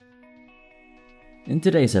In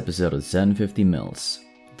today's episode of 750 Mils,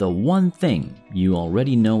 the one thing you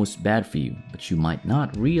already know is bad for you, but you might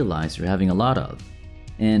not realize you're having a lot of.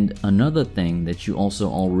 And another thing that you also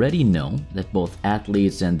already know that both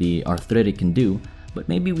athletes and the arthritic can do, but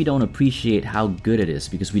maybe we don't appreciate how good it is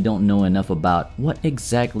because we don't know enough about what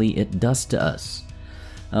exactly it does to us.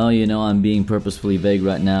 Oh, I'm being purposefully vague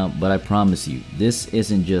right now, but I promise you, this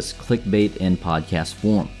isn't just clickbait in podcast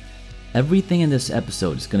form. Everything in this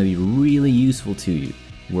episode is going to be really useful to you,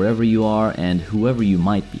 wherever you are and whoever you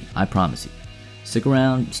might be, I promise you. Stick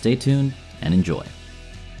around, stay tuned, and enjoy.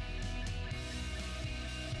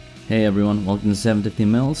 Hey everyone, welcome to 750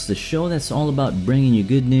 Mils, the show that's all about bringing you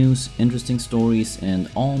good news, interesting stories,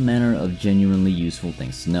 and all manner of genuinely useful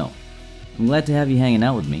things to know. I'm glad to have you hanging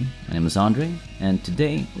out with me. My name is Andre, and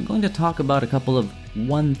today we're going to talk about a couple of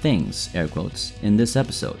one things, air quotes, in this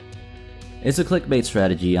episode. It's a clickbait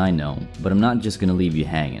strategy, I know, but I'm not just going to leave you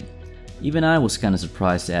hanging. Even I was kind of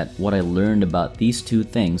surprised at what I learned about these two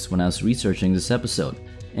things when I was researching this episode,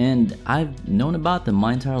 and I've known about them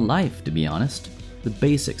my entire life, to be honest. The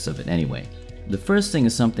basics of it anyway. The first thing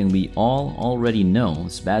is something we all already know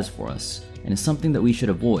is bad for us, and it's something that we should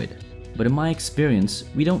avoid. But in my experience,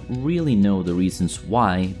 we don't really know the reasons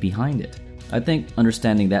why behind it. I think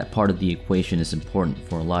understanding that part of the equation is important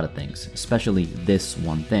for a lot of things, especially this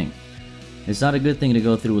one thing. It's not a good thing to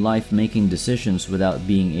go through life making decisions without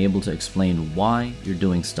being able to explain why you're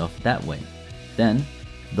doing stuff that way. Then,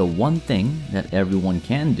 the one thing that everyone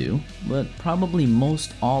can do, but probably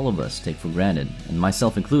most all of us take for granted, and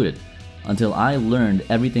myself included, until I learned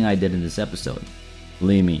everything I did in this episode.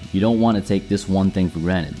 Believe me, you don't want to take this one thing for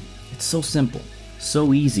granted. It's so simple,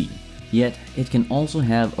 so easy, yet it can also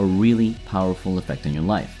have a really powerful effect on your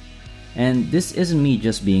life. And this isn't me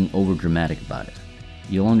just being overdramatic about it.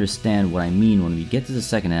 You'll understand what I mean when we get to the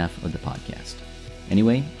second half of the podcast.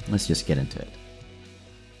 Anyway, let's just get into it.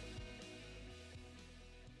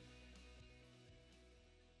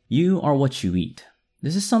 You are what you eat.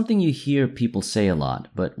 This is something you hear people say a lot,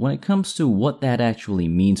 but when it comes to what that actually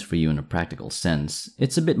means for you in a practical sense,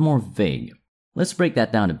 it's a bit more vague. Let's break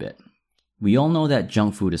that down a bit. We all know that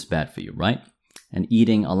junk food is bad for you, right? And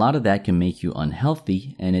eating a lot of that can make you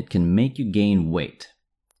unhealthy and it can make you gain weight.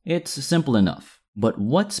 It's simple enough. But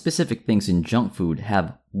what specific things in junk food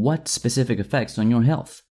have what specific effects on your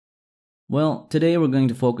health? Well, today we're going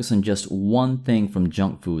to focus on just one thing from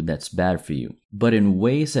junk food that's bad for you, but in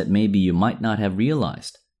ways that maybe you might not have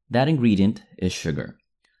realized. That ingredient is sugar.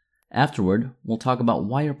 Afterward, we'll talk about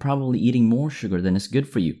why you're probably eating more sugar than is good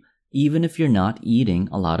for you, even if you're not eating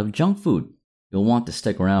a lot of junk food. You'll want to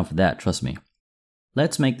stick around for that, trust me.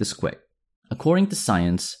 Let's make this quick. According to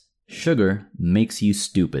science, sugar makes you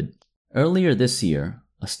stupid. Earlier this year,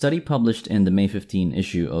 a study published in the May 15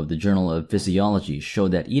 issue of the Journal of Physiology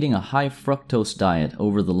showed that eating a high fructose diet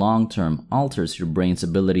over the long term alters your brain's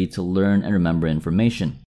ability to learn and remember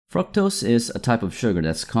information. Fructose is a type of sugar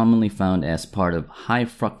that's commonly found as part of high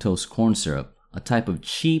fructose corn syrup, a type of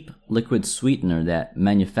cheap liquid sweetener that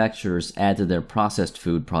manufacturers add to their processed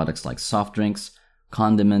food products like soft drinks,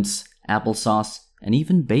 condiments, applesauce, and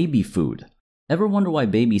even baby food. Ever wonder why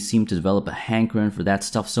babies seem to develop a hankering for that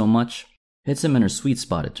stuff so much? Hits them in her sweet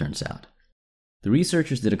spot, it turns out. The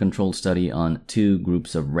researchers did a controlled study on two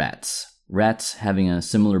groups of rats. Rats having a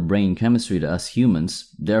similar brain chemistry to us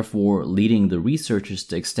humans, therefore leading the researchers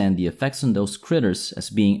to extend the effects on those critters as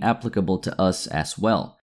being applicable to us as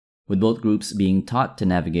well, with both groups being taught to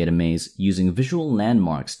navigate a maze using visual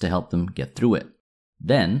landmarks to help them get through it.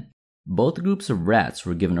 Then, both groups of rats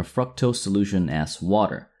were given a fructose solution as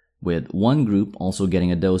water, with one group also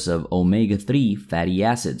getting a dose of omega-3 fatty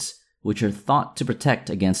acids, which are thought to protect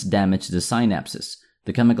against damage to the synapses,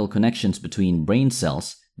 the chemical connections between brain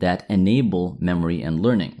cells that enable memory and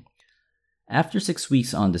learning. After 6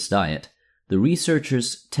 weeks on this diet, the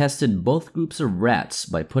researchers tested both groups of rats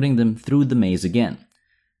by putting them through the maze again.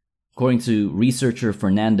 According to researcher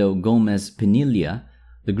Fernando Gomez Pinilla,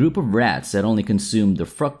 the group of rats that only consumed the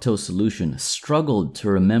fructose solution struggled to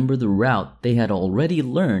remember the route they had already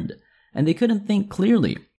learned, and they couldn't think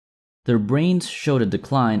clearly. Their brains showed a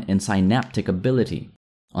decline in synaptic ability.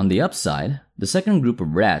 On the upside, the second group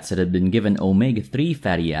of rats that had been given omega-3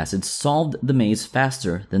 fatty acids solved the maze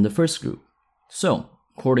faster than the first group. So,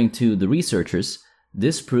 according to the researchers,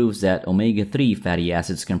 this proves that omega-3 fatty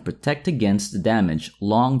acids can protect against the damage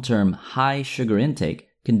long-term high sugar intake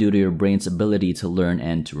can do to your brain's ability to learn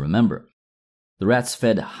and to remember. The rats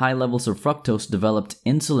fed high levels of fructose developed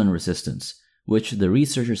insulin resistance, which the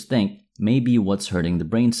researchers think may be what's hurting the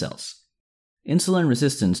brain cells. Insulin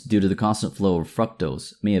resistance due to the constant flow of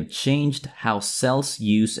fructose may have changed how cells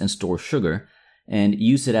use and store sugar, and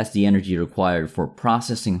use it as the energy required for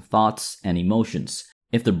processing thoughts and emotions.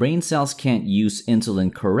 If the brain cells can't use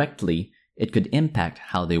insulin correctly, it could impact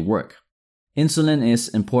how they work. Insulin is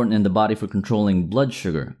important in the body for controlling blood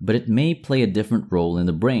sugar, but it may play a different role in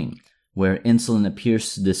the brain, where insulin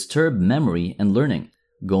appears to disturb memory and learning,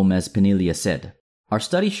 Gomez Pinilla said. Our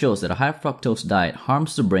study shows that a high fructose diet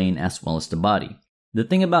harms the brain as well as the body. The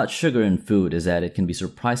thing about sugar in food is that it can be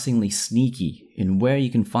surprisingly sneaky in where you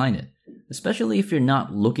can find it, especially if you're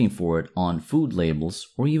not looking for it on food labels,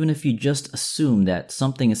 or even if you just assume that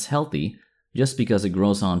something is healthy just because it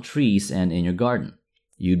grows on trees and in your garden.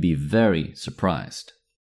 You'd be very surprised.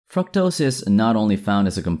 Fructose is not only found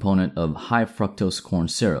as a component of high fructose corn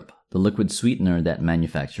syrup, the liquid sweetener that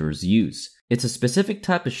manufacturers use. It's a specific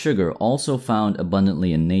type of sugar also found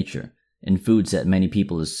abundantly in nature, in foods that many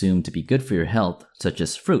people assume to be good for your health, such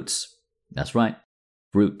as fruits. That's right,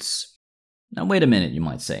 fruits. Now wait a minute, you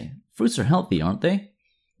might say. Fruits are healthy, aren't they?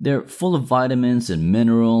 They're full of vitamins and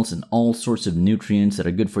minerals and all sorts of nutrients that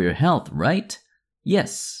are good for your health, right?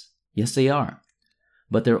 Yes they are.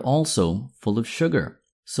 But they're also full of sugar.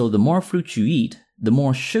 So the more fruit you eat, the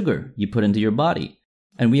more sugar you put into your body.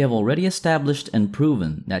 And we have already established and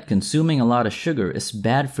proven that consuming a lot of sugar is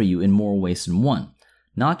bad for you in more ways than one.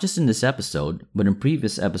 Not just in this episode, but in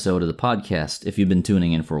previous episode of the podcast if you've been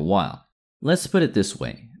tuning in for a while. Let's put it this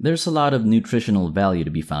way. There's a lot of nutritional value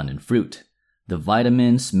to be found in fruit. The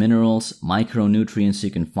vitamins, minerals, micronutrients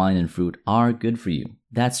you can find in fruit are good for you.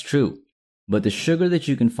 That's true. But the sugar that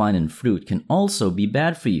you can find in fruit can also be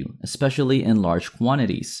bad for you, especially in large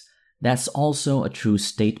quantities. That's also a true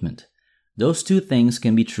statement. Those two things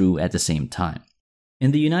can be true at the same time.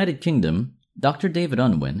 In the United Kingdom, Dr. David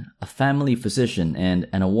Unwin, a family physician and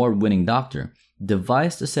an award-winning doctor,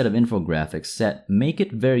 devised a set of infographics that make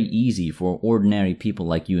it very easy for ordinary people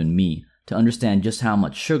like you and me to understand just how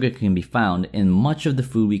much sugar can be found in much of the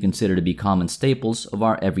food we consider to be common staples of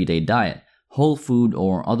our everyday diet, whole food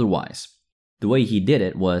or otherwise. The way he did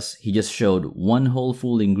it was he just showed one whole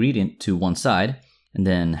food ingredient to one side, and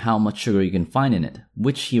then how much sugar you can find in it,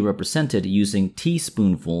 which he represented using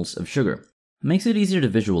teaspoonfuls of sugar. It makes it easier to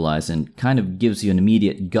visualize and kind of gives you an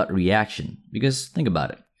immediate gut reaction, because think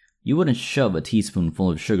about it. You wouldn't shove a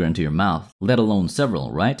teaspoonful of sugar into your mouth, let alone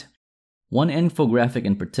several, right? One infographic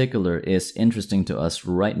in particular is interesting to us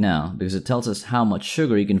right now because it tells us how much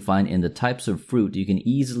sugar you can find in the types of fruit you can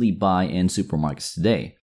easily buy in supermarkets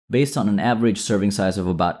today, based on an average serving size of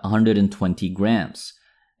about 120 grams.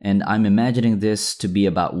 And I'm imagining this to be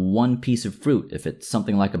about one piece of fruit if it's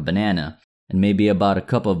something like a banana, and maybe about a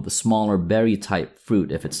cup of smaller berry-type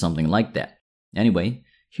fruit if it's something like that. Anyway,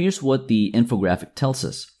 here's what the infographic tells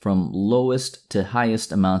us, from lowest to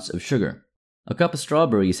highest amounts of sugar. A cup of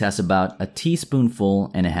strawberries has about a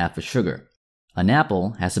teaspoonful and a half of sugar. An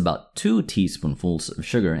apple has about 2 teaspoonfuls of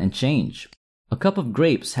sugar and change. A cup of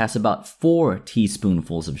grapes has about 4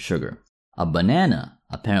 teaspoonfuls of sugar. A banana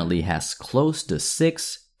apparently has close to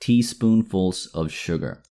 6 teaspoonfuls of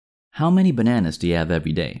sugar. How many bananas do you have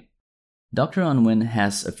every day? Dr. Unwin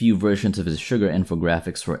has a few versions of his sugar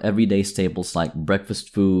infographics for everyday staples like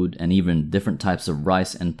breakfast food and even different types of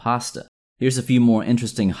rice and pasta. Here's a few more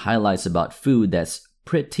interesting highlights about food that's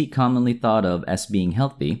pretty commonly thought of as being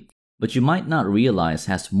healthy, but you might not realize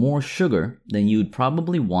has more sugar than you'd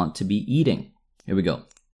probably want to be eating. Here we go.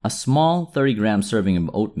 A small 30-gram serving of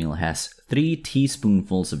oatmeal has 3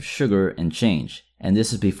 teaspoonfuls of sugar and change, and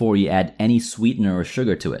this is before you add any sweetener or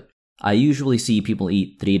sugar to it. I usually see people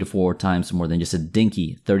eat 3 to 4 times more than just a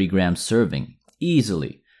dinky 30-gram serving,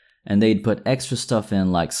 easily, and they'd put extra stuff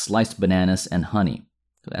in like sliced bananas and honey.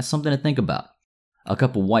 So that's something to think about. A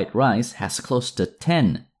cup of white rice has close to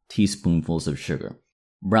 10 teaspoonfuls of sugar.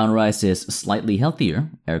 Brown rice is slightly healthier,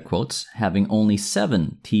 air quotes, having only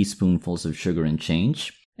 7 teaspoonfuls of sugar and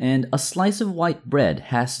change. And a slice of white bread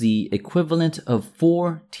has the equivalent of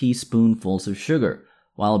 4 teaspoonfuls of sugar,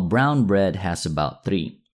 while brown bread has about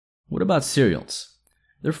 3. What about cereals?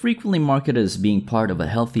 They're frequently marketed as being part of a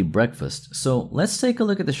healthy breakfast, so let's take a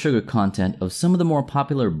look at the sugar content of some of the more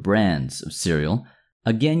popular brands of cereal,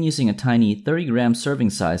 again using a tiny 30-gram serving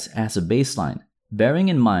size as a baseline, bearing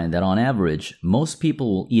in mind that on average, most people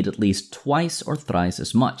will eat at least twice or thrice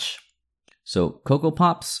as much. So, Cocoa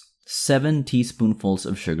Pops, 7 teaspoonfuls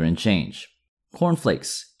of sugar and change. Corn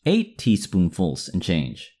Flakes, 8 teaspoonfuls and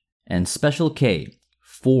change. And Special K,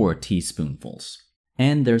 4 teaspoonfuls.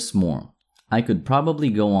 And there's more. I could probably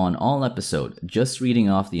go on all episode just reading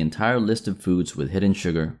off the entire list of foods with hidden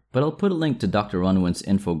sugar, but I'll put a link to Dr. Unwin's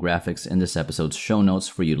infographics in this episode's show notes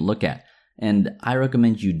for you to look at, and I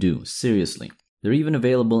recommend you do, seriously. They're even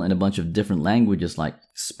available in a bunch of different languages like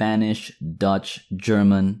Spanish, Dutch,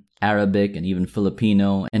 German, Arabic, and even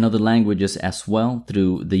Filipino, and other languages as well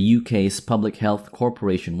through the UK's Public Health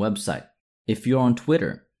Corporation website. If you're on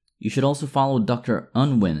Twitter, you should also follow Dr.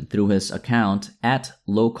 Unwin through his account at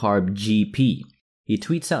LowCarbGP. He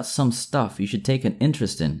tweets out some stuff you should take an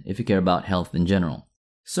interest in if you care about health in general.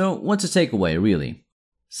 So what's the takeaway, really?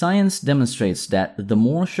 Science demonstrates that the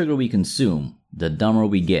more sugar we consume, the dumber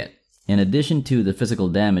we get, in addition to the physical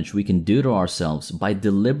damage we can do to ourselves by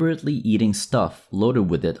deliberately eating stuff loaded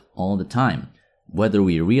with it all the time, whether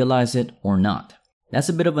we realize it or not. That's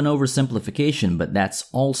a bit of an oversimplification, but that's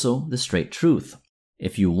also the straight truth.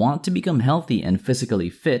 If you want to become healthy and physically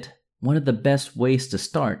fit, one of the best ways to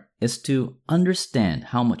start is to understand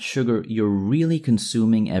how much sugar you're really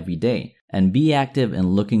consuming every day and be active in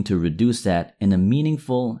looking to reduce that in a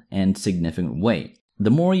meaningful and significant way. The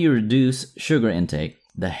more you reduce sugar intake,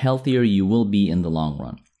 the healthier you will be in the long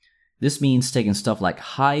run. This means taking stuff like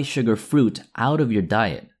high sugar fruit out of your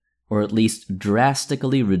diet, or at least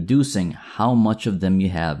drastically reducing how much of them you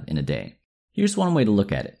have in a day. Here's one way to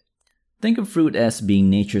look at it. Think of fruit as being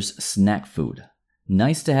nature's snack food.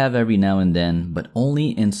 Nice to have every now and then, but only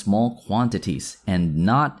in small quantities and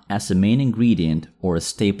not as a main ingredient or a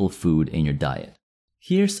staple food in your diet.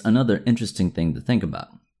 Here's another interesting thing to think about.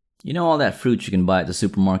 You know all that fruit you can buy at the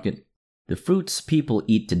supermarket? The fruits people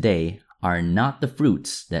eat today are not the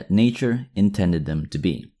fruits that nature intended them to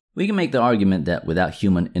be. We can make the argument that without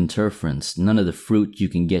human interference, none of the fruit you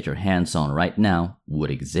can get your hands on right now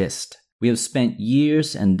would exist. We have spent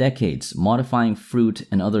years and decades modifying fruit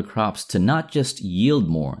and other crops to not just yield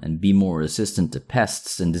more and be more resistant to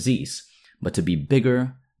pests and disease, but to be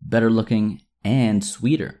bigger, better looking, and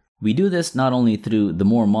sweeter. We do this not only through the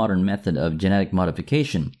more modern method of genetic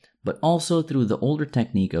modification, but also through the older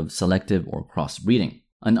technique of selective or crossbreeding.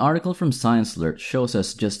 An article from Science Alert shows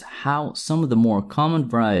us just how some of the more common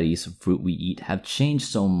varieties of fruit we eat have changed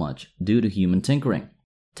so much due to human tinkering.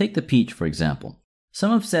 Take the peach, for example.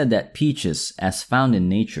 Some have said that peaches, as found in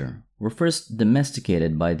nature, were first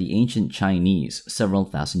domesticated by the ancient Chinese several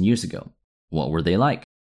thousand years ago. What were they like?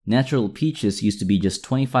 Natural peaches used to be just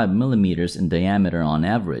 25 millimeters in diameter on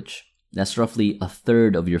average. That's roughly a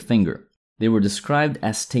third of your finger. They were described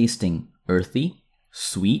as tasting earthy,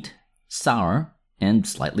 sweet, sour, and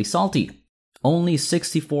slightly salty. Only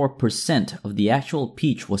 64% of the actual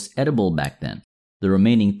peach was edible back then. The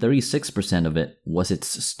remaining 36% of it was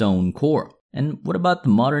its stone core. And what about the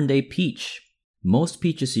modern day peach? Most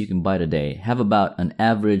peaches you can buy today have about an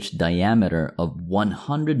average diameter of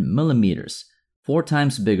 100 millimeters, 4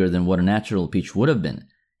 times bigger than what a natural peach would have been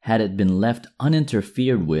had it been left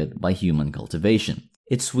uninterfered with by human cultivation.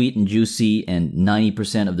 It's sweet and juicy, and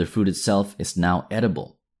 90% of the fruit itself is now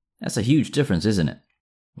edible. That's a huge difference, isn't it?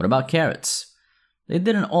 What about carrots? They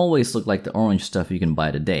didn't always look like the orange stuff you can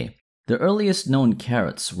buy today. The earliest known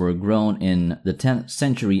carrots were grown in the 10th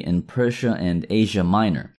century in Persia and Asia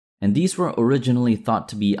Minor, and these were originally thought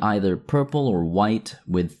to be either purple or white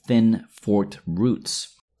with thin, forked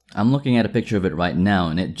roots. I'm looking at a picture of it right now,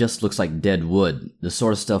 and it just looks like dead wood, the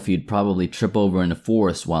sort of stuff you'd probably trip over in the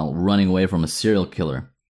forest while running away from a serial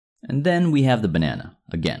killer. And then we have the banana,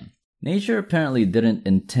 again. Nature apparently didn't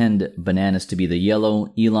intend bananas to be the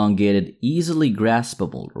yellow, elongated, easily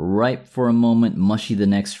graspable, ripe for a moment, mushy the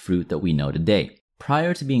next fruit that we know today.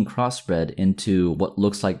 Prior to being crossbred into what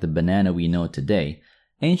looks like the banana we know today,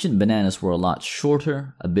 ancient bananas were a lot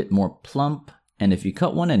shorter, a bit more plump, and if you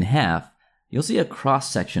cut one in half, you'll see a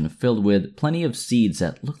cross-section filled with plenty of seeds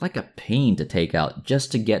that look like a pain to take out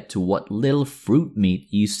just to get to what little fruit meat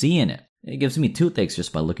you see in it. It gives me toothaches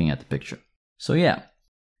just by looking at the picture. So yeah.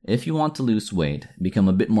 If you want to lose weight, become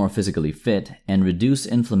a bit more physically fit, and reduce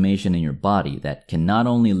inflammation in your body that can not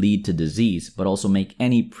only lead to disease but also make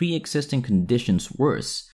any pre-existing conditions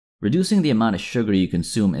worse, reducing the amount of sugar you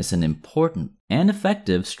consume is an important and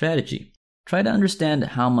effective strategy. Try to understand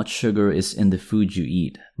how much sugar is in the food you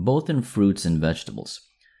eat, both in fruits and vegetables.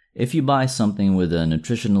 If you buy something with a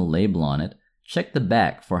nutritional label on it, check the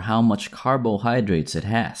back for how much carbohydrates it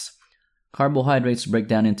has. Carbohydrates break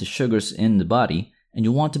down into sugars in the body, and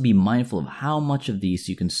you'll want to be mindful of how much of these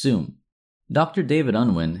you consume. Dr. David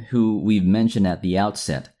Unwin, who we've mentioned at the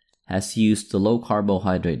outset, has used the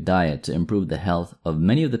low-carbohydrate diet to improve the health of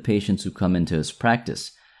many of the patients who come into his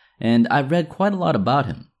practice, and I've read quite a lot about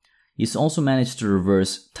him. He's also managed to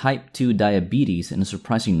reverse type 2 diabetes in a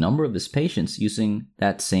surprising number of his patients using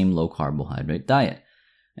that same low-carbohydrate diet.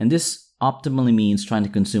 And this optimally means trying to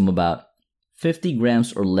consume about 50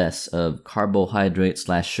 grams or less of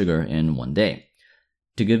carbohydrate/sugar in one day.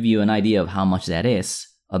 To give you an idea of how much that is,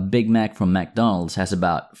 A Big Mac from McDonald's has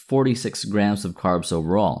about 46 grams of carbs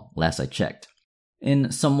overall, last I checked. In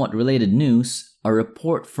somewhat related news, a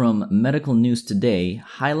report from Medical News Today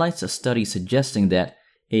highlights a study suggesting that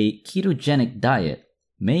a ketogenic diet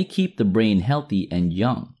may keep the brain healthy and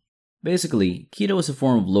young. Basically, keto is a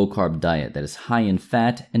form of low-carb diet that is high in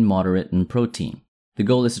fat and moderate in protein. The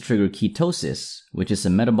goal is to trigger ketosis, which is a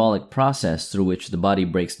metabolic process through which the body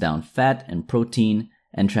breaks down fat and protein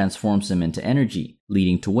and transforms them into energy,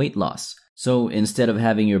 leading to weight loss. So instead of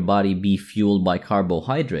having your body be fueled by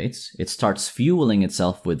carbohydrates, it starts fueling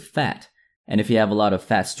itself with fat. And if you have a lot of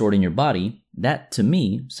fat stored in your body, that to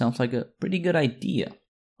me sounds like a pretty good idea.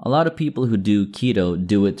 A lot of people who do keto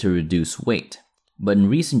do it to reduce weight. But in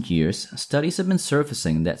recent years, studies have been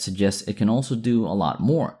surfacing that suggest it can also do a lot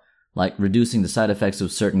more, like reducing the side effects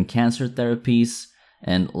of certain cancer therapies,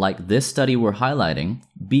 and like this study we're highlighting,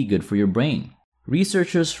 be good for your brain.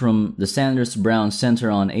 Researchers from the Sanders Brown Center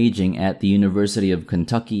on Aging at the University of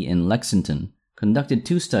Kentucky in Lexington conducted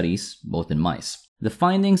 2 studies, both in mice. The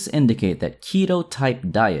findings indicate that keto-type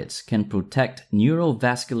diets can protect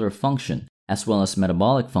neurovascular function as well as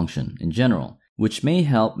metabolic function in general, which may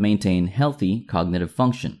help maintain healthy cognitive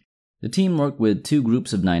function. The team worked with 2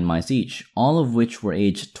 groups of 9 mice each, all of which were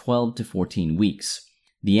aged 12 to 14 weeks.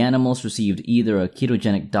 The animals received either a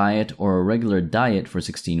ketogenic diet or a regular diet for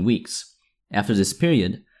 16 weeks. After this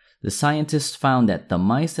period, the scientists found that the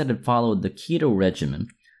mice that had followed the keto regimen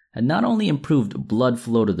had not only improved blood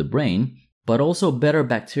flow to the brain, but also better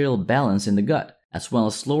bacterial balance in the gut, as well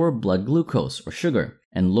as lower blood glucose or sugar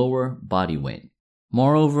and lower body weight.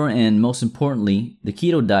 Moreover, and most importantly, the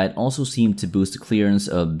keto diet also seemed to boost the clearance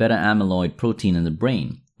of beta-amyloid protein in the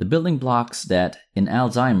brain, the building blocks that, in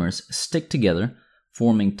Alzheimer's, stick together,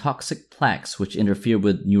 forming toxic plaques which interfere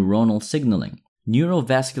with neuronal signaling.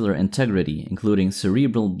 Neurovascular integrity, including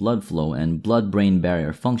cerebral blood flow and blood-brain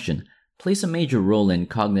barrier function, plays a major role in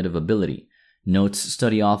cognitive ability, notes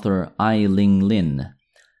study author Ai-Ling Lin.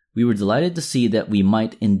 We were delighted to see that we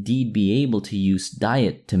might indeed be able to use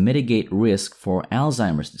diet to mitigate risk for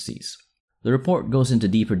Alzheimer's disease. The report goes into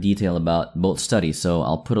deeper detail about both studies, so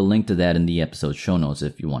I'll put a link to that in the episode show notes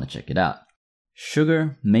if you want to check it out.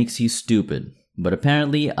 Sugar makes you stupid, but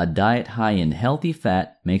apparently a diet high in healthy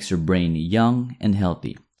fat makes your brain young and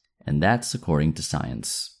healthy, and that's according to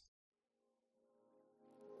science.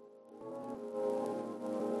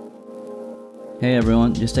 Hey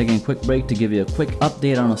everyone, just taking a quick break to give you a quick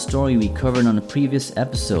update on a story we covered on a previous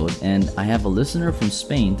episode, and I have a listener from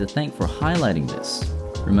Spain to thank for highlighting this.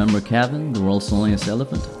 Remember Kevin, the world's loneliest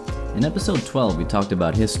elephant? In episode 12, we talked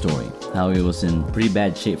about his story, how he was in pretty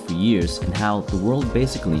bad shape for years, and how the world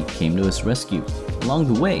basically came to his rescue. Along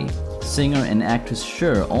the way, singer and actress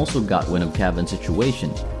Cher also got wind of Kevin's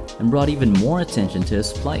situation and brought even more attention to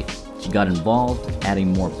his plight. She got involved,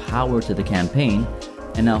 adding more power to the campaign,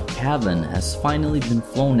 and now Kevin has finally been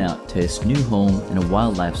flown out to his new home in a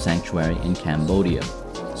wildlife sanctuary in Cambodia.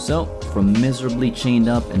 So, from miserably chained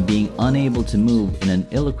up and being unable to move in an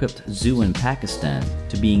ill-equipped zoo in Pakistan,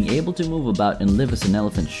 to being able to move about and live as an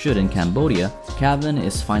elephant should in Cambodia, Kevin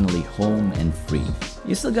is finally home and free.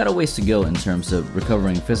 You still got a ways to go in terms of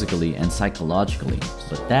recovering physically and psychologically,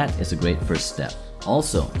 but that is a great first step.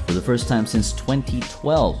 Also, for the first time since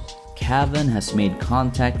 2012, Kevin has made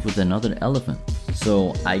contact with another elephant.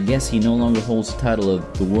 So I guess he no longer holds the title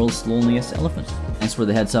of the world's loneliest elephant. Thanks for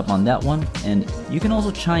the heads up on that one. And you can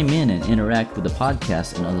also chime in and interact with the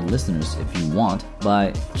podcast and other listeners if you want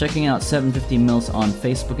by checking out 750 Mils on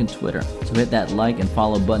Facebook and Twitter. So hit that like and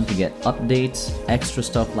follow button to get updates, extra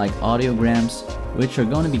stuff like audiograms, which are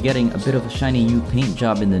going to be getting a bit of a shiny new paint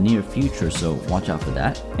job in the near future, so watch out for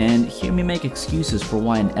that. And hear me make excuses for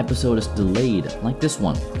why an episode is delayed, like this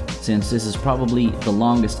one, since this is probably the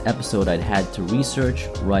longest episode I'd had to research,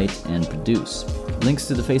 write, and produce. Links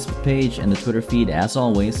to the Facebook page and the Twitter feed, as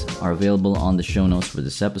always, are available on the show notes for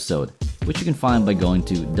this episode, which you can find by going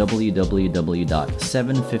to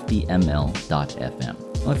www.750ml.fm.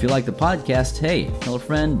 Well, if you like the podcast, hey, tell a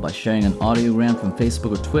friend by sharing an audiogram from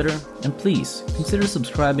Facebook or Twitter, and please consider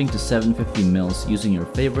subscribing to 750 Mils using your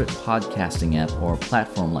favorite podcasting app or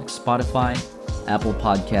platform like Spotify, Apple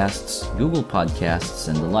Podcasts, Google Podcasts,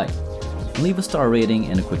 and the like. And leave a star rating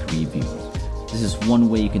and a quick review. This is one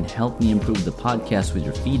way you can help me improve the podcast with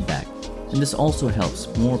your feedback, and this also helps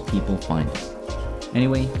more people find it.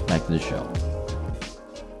 Anyway, back to the show.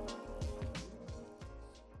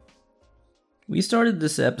 We started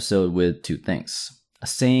this episode with 2 things, a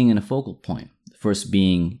saying and a focal point. The first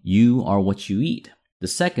being, you are what you eat. The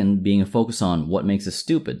second being a focus on what makes us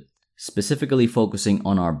stupid, specifically focusing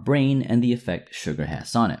on our brain and the effect sugar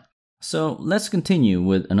has on it. So let's continue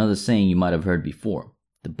with another saying you might have heard before.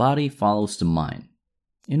 The body follows the mind.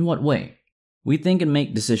 In what way? We think and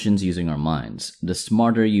make decisions using our minds. The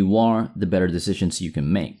smarter you are, the better decisions you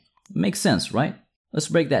can make. Makes sense, right? Let's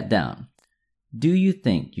break that down. Do you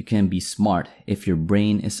think you can be smart if your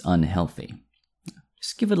brain is unhealthy?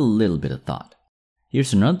 Just give it a little bit of thought.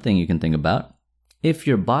 Here's another thing you can think about. If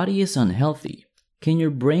your body is unhealthy, can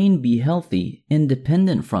your brain be healthy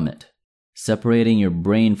independent from it? Separating your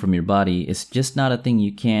brain from your body is just not a thing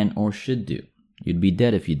you can or should do. You'd be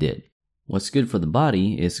dead if you did. What's good for the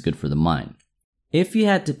body is good for the mind. If you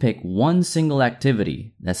had to pick one single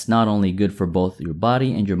activity that's not only good for both your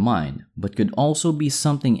body and your mind, but could also be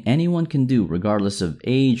something anyone can do regardless of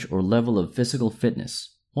age or level of physical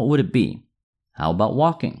fitness, what would it be? How about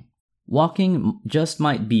walking? Walking just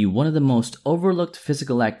might be one of the most overlooked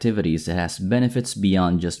physical activities that has benefits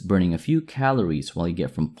beyond just burning a few calories while you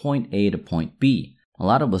get from point A to point B. A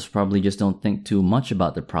lot of us probably just don't think too much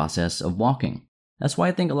about the process of walking. That's why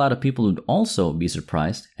I think a lot of people would also be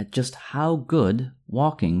surprised at just how good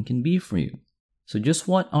walking can be for you. So just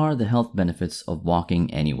what are the health benefits of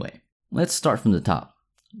walking anyway? Let's start from the top.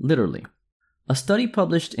 Literally. A study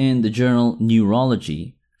published in the journal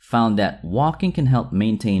Neurology found that walking can help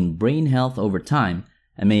maintain brain health over time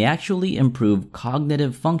and may actually improve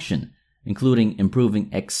cognitive function, including improving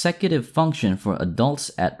executive function for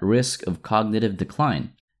adults at risk of cognitive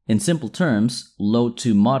decline. In simple terms, low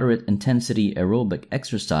to moderate intensity aerobic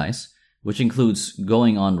exercise, which includes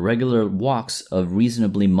going on regular walks of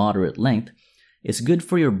reasonably moderate length, is good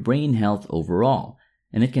for your brain health overall,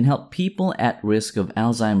 and it can help people at risk of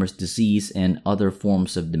Alzheimer's disease and other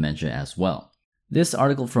forms of dementia as well. This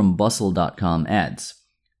article from Bustle.com adds,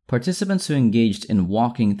 participants who engaged in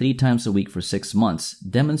walking 3 times a week for 6 months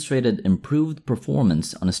demonstrated improved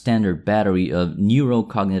performance on a standard battery of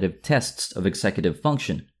neurocognitive tests of executive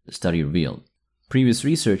function, the study revealed. Previous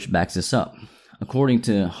research backs this up. According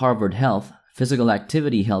to Harvard Health, physical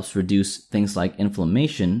activity helps reduce things like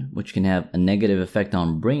inflammation, which can have a negative effect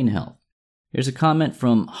on brain health. Here's a comment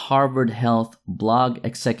from Harvard Health blog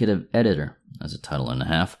executive editor, that's a title and a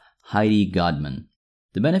half, Heidi Godman.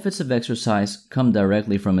 The benefits of exercise come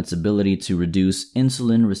directly from its ability to reduce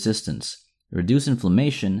insulin resistance, reduce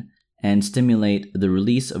inflammation, and stimulate the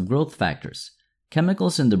release of growth factors,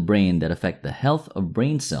 chemicals in the brain that affect the health of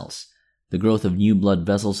brain cells, the growth of new blood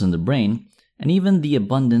vessels in the brain, and even the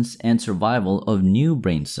abundance and survival of new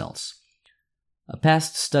brain cells. A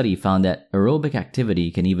past study found that aerobic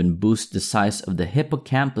activity can even boost the size of the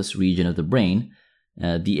hippocampus region of the brain,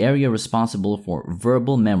 the area responsible for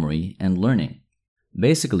verbal memory and learning.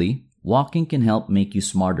 Basically, walking can help make you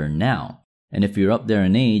smarter now, and if you're up there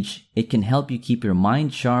in age, it can help you keep your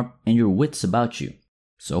mind sharp and your wits about you.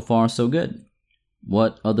 So far, so good.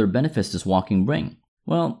 What other benefits does walking bring?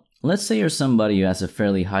 Well, let's say you're somebody who has a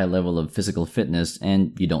fairly high level of physical fitness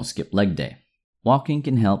and you don't skip leg day. Walking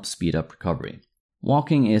can help speed up recovery.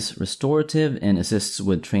 Walking is restorative and assists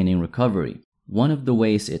with training recovery. One of the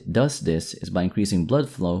ways it does this is by increasing blood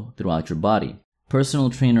flow throughout your body. Personal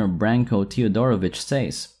trainer Branko Teodorovich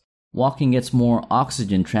says, walking gets more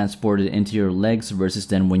oxygen transported into your legs versus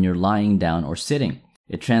than when you're lying down or sitting.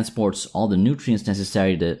 It transports all the nutrients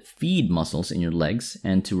necessary to feed muscles in your legs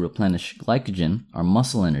and to replenish glycogen, or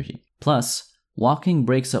muscle energy. Plus, walking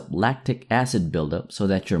breaks up lactic acid buildup so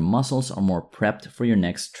that your muscles are more prepped for your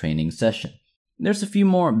next training session. There's a few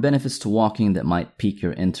more benefits to walking that might pique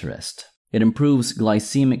your interest. It improves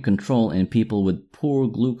glycemic control in people with poor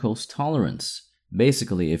glucose tolerance.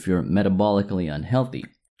 Basically, if you're metabolically unhealthy,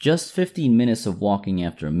 just 15 minutes of walking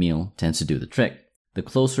after a meal tends to do the trick. The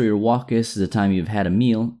closer your walk is to the time you've had a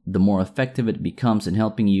meal, the more effective it becomes in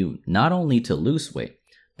helping you not only to lose weight,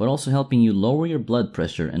 but also helping you lower your blood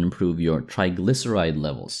pressure and improve your triglyceride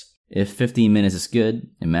levels. If 15 minutes is good,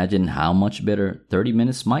 imagine how much better 30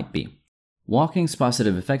 minutes might be. Walking's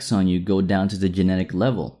positive effects on you go down to the genetic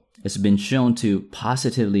level. It's been shown to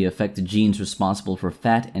positively affect the genes responsible for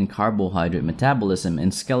fat and carbohydrate metabolism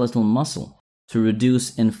in skeletal muscle, to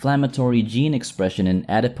reduce inflammatory gene expression in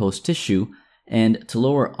adipose tissue, and to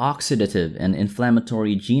lower oxidative and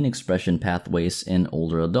inflammatory gene expression pathways in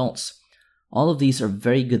older adults. All of these are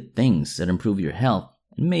very good things that improve your health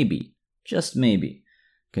and maybe, just maybe,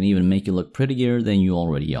 can even make you look prettier than you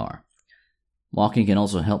already are. Walking can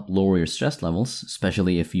also help lower your stress levels,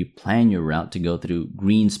 especially if you plan your route to go through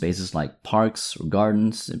green spaces like parks or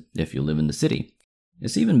gardens if you live in the city.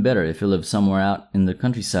 It's even better if you live somewhere out in the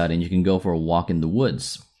countryside and you can go for a walk in the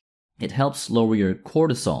woods. It helps lower your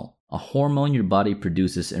cortisol, a hormone your body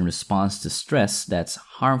produces in response to stress that's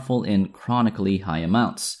harmful in chronically high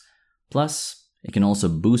amounts. Plus, it can also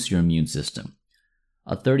boost your immune system.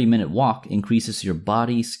 A 30-minute walk increases your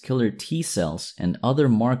body's killer T cells and other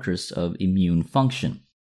markers of immune function.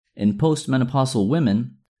 In postmenopausal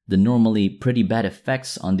women, the normally pretty bad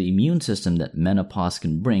effects on the immune system that menopause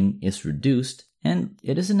can bring is reduced, and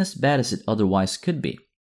it isn't as bad as it otherwise could be.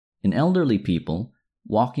 In elderly people,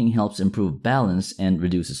 walking helps improve balance and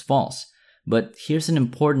reduces falls. But here's an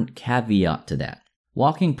important caveat to that.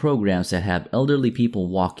 Walking programs that have elderly people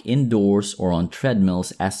walk indoors or on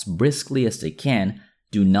treadmills as briskly as they can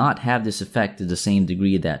do not have this effect to the same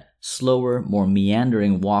degree that slower, more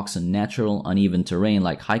meandering walks on natural, uneven terrain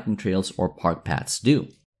like hiking trails or park paths do.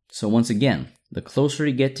 So once again, the closer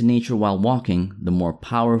you get to nature while walking, the more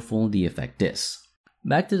powerful the effect is.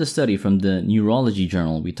 Back to the study from the Neurology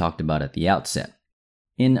Journal we talked about at the outset.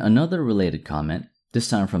 In another related comment, this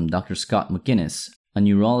time from Dr. Scott McInnes, a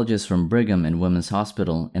neurologist from Brigham and Women's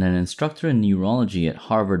Hospital and an instructor in neurology at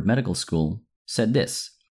Harvard Medical School, said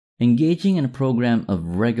this: engaging in a program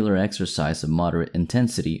of regular exercise of moderate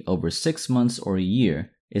intensity over 6 months or a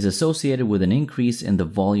year is associated with an increase in the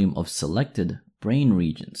volume of selected brain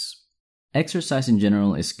regions. Exercise in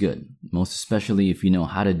general is good, most especially if you know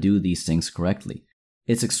how to do these things correctly.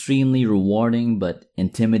 It's extremely rewarding but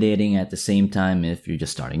intimidating at the same time if you're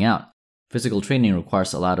just starting out. Physical training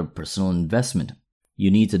requires a lot of personal investment. You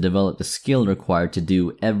need to develop the skill required to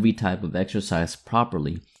do every type of exercise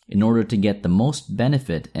properly in order to get the most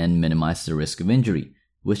benefit and minimize the risk of injury,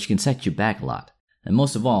 which can set you back a lot. And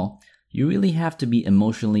most of all, you really have to be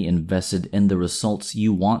emotionally invested in the results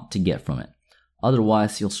you want to get from it.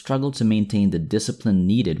 Otherwise, you'll struggle to maintain the discipline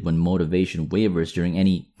needed when motivation wavers during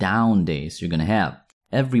any down days you're going to have.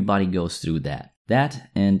 Everybody goes through that. That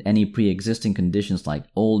and any pre-existing conditions like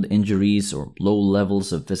old injuries or low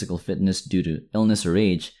levels of physical fitness due to illness or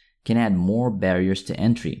age can add more barriers to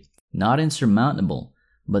entry. Not insurmountable,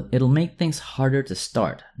 but it'll make things harder to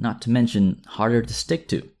start, not to mention harder to stick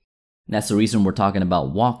to. That's the reason we're talking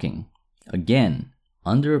about walking. Again,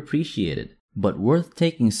 underappreciated, but worth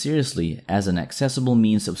taking seriously as an accessible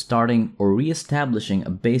means of starting or re-establishing a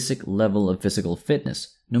basic level of physical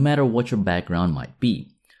fitness, no matter what your background might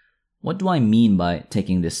be. What do I mean by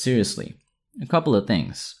taking this seriously? A couple of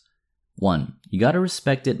things. 1. You gotta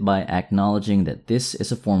respect it by acknowledging that this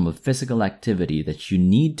is a form of physical activity that you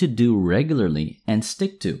need to do regularly and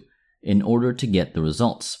stick to in order to get the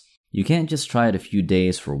results. You can't just try it a few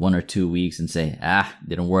days for 1 or 2 weeks and say,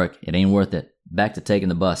 didn't work, it ain't worth it, back to taking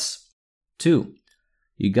the bus. 2.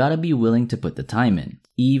 You gotta be willing to put the time in,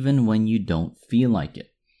 even when you don't feel like it.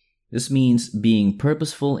 This means being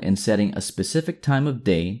purposeful in setting a specific time of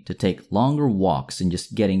day to take longer walks than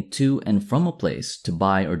just getting to and from a place to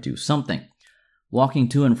buy or do something. Walking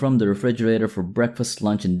to and from the refrigerator for breakfast,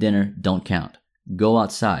 lunch, and dinner don't count. Go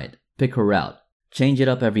outside, pick a route, change it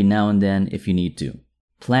up every now and then if you need to.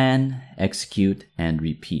 Plan, execute, and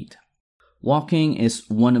repeat. Walking is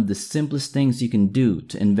one of the simplest things you can do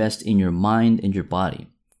to invest in your mind and your body.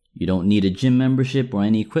 You don't need a gym membership or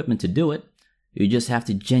any equipment to do it. You just have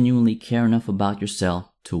to genuinely care enough about yourself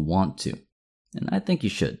to want to. And I think you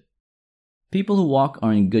should. People who walk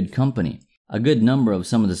are in good company. A good number of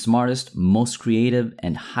some of the smartest, most creative,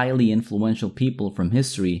 and highly influential people from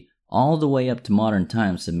history all the way up to modern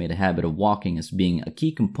times have made a habit of walking as being a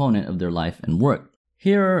key component of their life and work.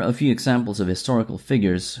 Here are a few examples of historical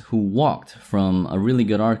figures who walked from a really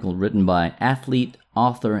good article written by athlete,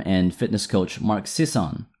 author, and fitness coach Mark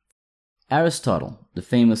Sisson. Aristotle, the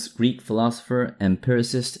famous Greek philosopher,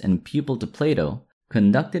 empiricist, and pupil to Plato,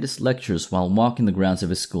 conducted his lectures while walking the grounds of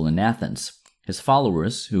his school in Athens. His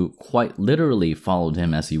followers, who quite literally followed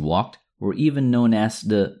him as he walked, were even known as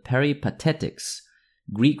the Peripatetics,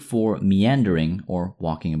 Greek for meandering or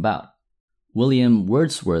walking about. William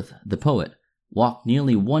Wordsworth, the poet, walked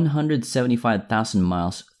nearly 175,000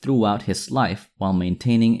 miles throughout his life while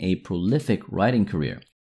maintaining a prolific writing career.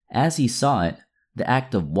 As he saw it, the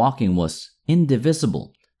act of walking was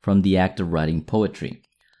indivisible from the act of writing poetry.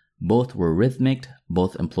 Both were rhythmic,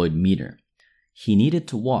 both employed meter. He needed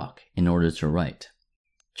to walk in order to write.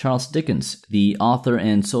 Charles Dickens, the author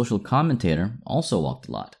and social commentator, also walked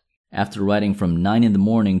a lot. After writing from 9 in the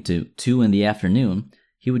morning to 2 in the afternoon,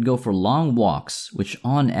 he would go for long walks, which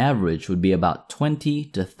on average would be about 20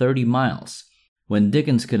 to 30 miles. When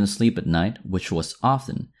Dickens couldn't sleep at night, which was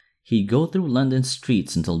often, he'd go through London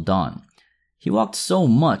streets until dawn. He walked so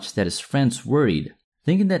much that his friends worried,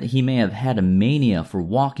 thinking that he may have had a mania for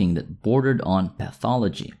walking that bordered on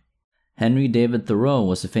pathology. Henry David Thoreau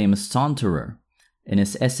was a famous saunterer. In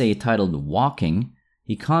his essay titled Walking,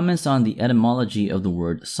 he comments on the etymology of the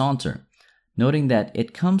word saunter, noting that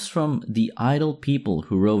it comes from the idle people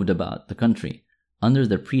who roved about the country, under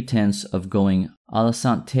the pretense of going alla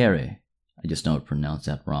santere, I just know I pronounced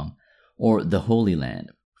that wrong, or the Holy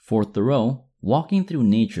Land. For Thoreau, walking through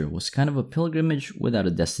nature was kind of a pilgrimage without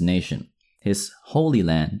a destination. His Holy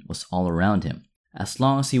Land was all around him. As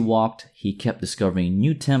long as he walked, he kept discovering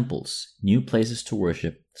new temples, new places to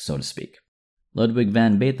worship, so to speak. Ludwig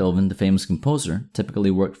van Beethoven, the famous composer,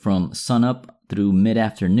 typically worked from sunup through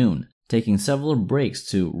mid-afternoon, taking several breaks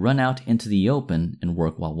to run out into the open and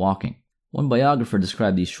work while walking. One biographer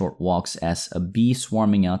described these short walks as a bee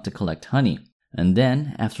swarming out to collect honey, and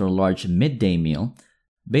then, after a large midday meal,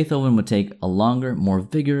 Beethoven would take a longer, more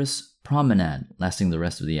vigorous promenade lasting the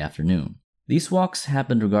rest of the afternoon. These walks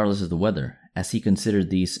happened regardless of the weather, as he considered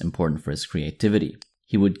these important for his creativity.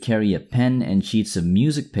 He would carry a pen and sheets of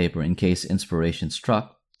music paper in case inspiration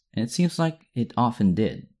struck, and it seems like it often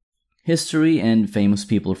did. History and famous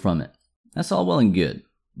people from it. That's all well and good,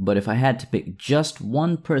 but if I had to pick just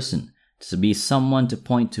one person to be someone to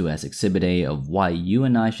point to as Exhibit A of why you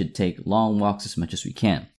and I should take long walks as much as we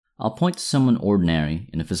can, I'll point to someone ordinary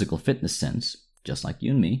in a physical fitness sense, just like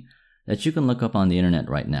you and me, that you can look up on the internet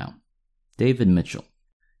right now. David Mitchell.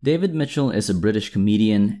 David Mitchell is a British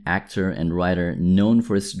comedian, actor, and writer known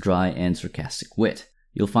for his dry and sarcastic wit.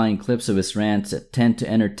 You'll find clips of his rants that tend to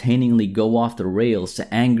entertainingly go off the rails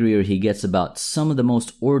the angrier he gets about some of the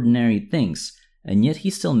most ordinary things, and yet he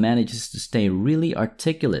still manages to stay really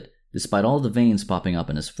articulate despite all the veins popping up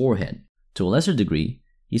in his forehead. To a lesser degree,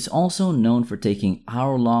 he's also known for taking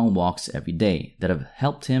hour-long walks every day that have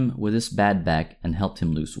helped him with his bad back and helped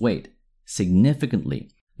him lose weight, significantly,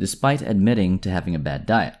 despite admitting to having a bad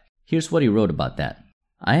diet. Here's what he wrote about that.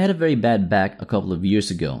 I had a very bad back a couple of years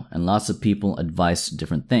ago, and lots of people advised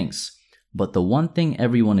different things. But the one thing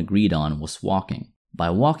everyone agreed on was walking.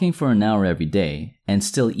 By walking for an hour every day, and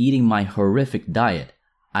still eating my horrific diet,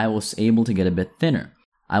 I was able to get a bit thinner.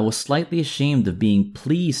 I was slightly ashamed of being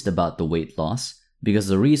pleased about the weight loss, because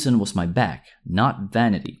the reason was my back, not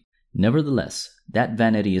vanity. Nevertheless, that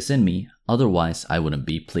vanity is in me, otherwise I wouldn't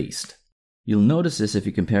be pleased. You'll notice this if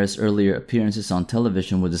you compare his earlier appearances on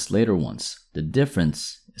television with his later ones. The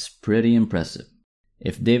difference is pretty impressive.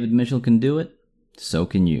 If David Mitchell can do it, so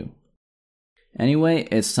can you. Anyway,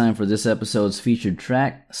 it's time for this episode's featured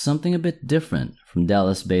track, something a bit different from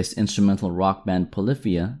Dallas-based instrumental rock band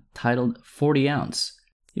Polyphia, titled 40 Ounce.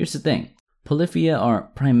 Here's the thing. Polyphia are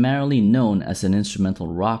primarily known as an instrumental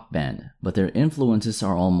rock band, but their influences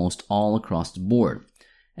are almost all across the board.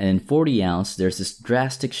 And in 40 Ounce, there's this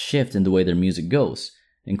drastic shift in the way their music goes,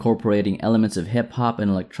 incorporating elements of hip-hop and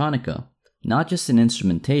electronica, not just in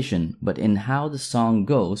instrumentation, but in how the song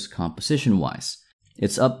goes composition-wise.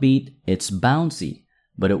 It's upbeat, it's bouncy,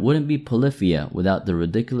 but it wouldn't be Polyphia without the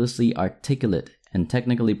ridiculously articulate and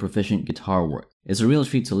technically proficient guitar work. It's a real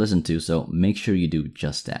treat to listen to, so make sure you do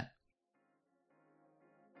just that.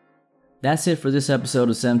 That's it for this episode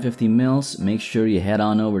of 750 Mils. Make sure you head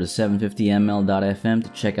on over to 750ml.fm to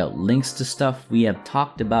check out links to stuff we have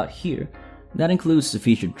talked about here. That includes the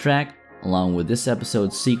featured track, along with this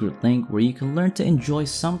episode's secret link where you can learn to enjoy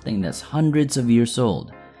something that's hundreds of years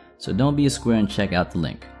old. So don't be a square and check out the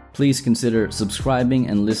link. Please consider subscribing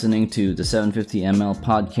and listening to the 750ml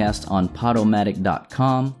podcast on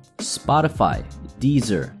Podomatic.com, Spotify,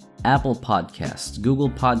 Deezer, Apple Podcasts, Google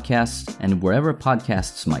Podcasts, and wherever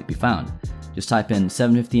podcasts might be found. Just type in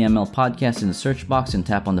 750ml podcast in the search box and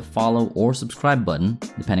tap on the follow or subscribe button,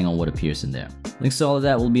 depending on what appears in there. Links to all of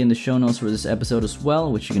that will be in the show notes for this episode as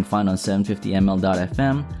well, which you can find on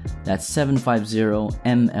 750ml.fm. That's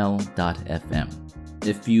 750ml.fm.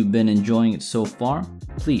 If you've been enjoying it so far,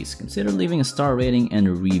 please consider leaving a star rating and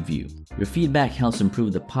a review. Your feedback helps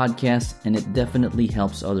improve the podcast, and it definitely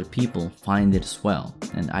helps other people find it as well,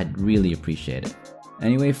 and I'd really appreciate it.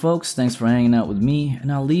 Anyway, folks, thanks for hanging out with me,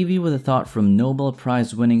 and I'll leave you with a thought from Nobel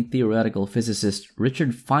Prize-winning theoretical physicist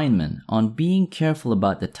Richard Feynman on being careful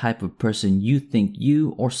about the type of person you think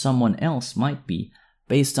you or someone else might be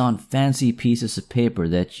based on fancy pieces of paper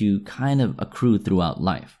that you kind of accrue throughout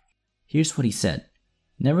life. Here's what he said.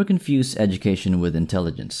 Never confuse education with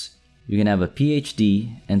intelligence. You can have a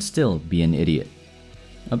PhD and still be an idiot.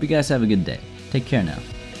 Hope you guys have a good day. Take care now.